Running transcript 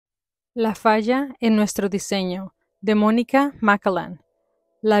La falla en nuestro diseño, de Mónica, McCallan.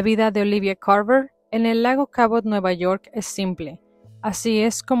 La vida de Olivia Carver en el lago Cabot, Nueva York, es simple. Así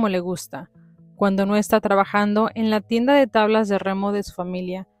es como le gusta. Cuando no está trabajando en la tienda de tablas de remo de su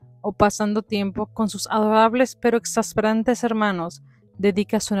familia o pasando tiempo con sus adorables pero exasperantes hermanos,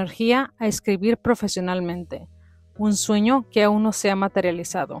 dedica su energía a escribir profesionalmente, un sueño que aún no se ha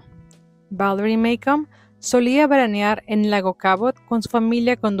materializado. Valerie Maycomb solía veranear en Lago Cabot con su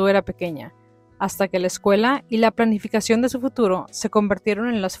familia cuando era pequeña, hasta que la escuela y la planificación de su futuro se convirtieron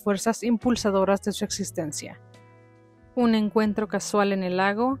en las fuerzas impulsadoras de su existencia. Un encuentro casual en el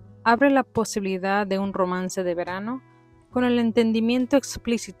lago abre la posibilidad de un romance de verano con el entendimiento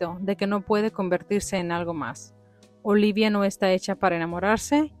explícito de que no puede convertirse en algo más. Olivia no está hecha para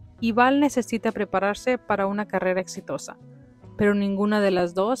enamorarse y Val necesita prepararse para una carrera exitosa, pero ninguna de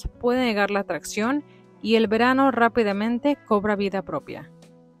las dos puede negar la atracción y el verano rápidamente cobra vida propia.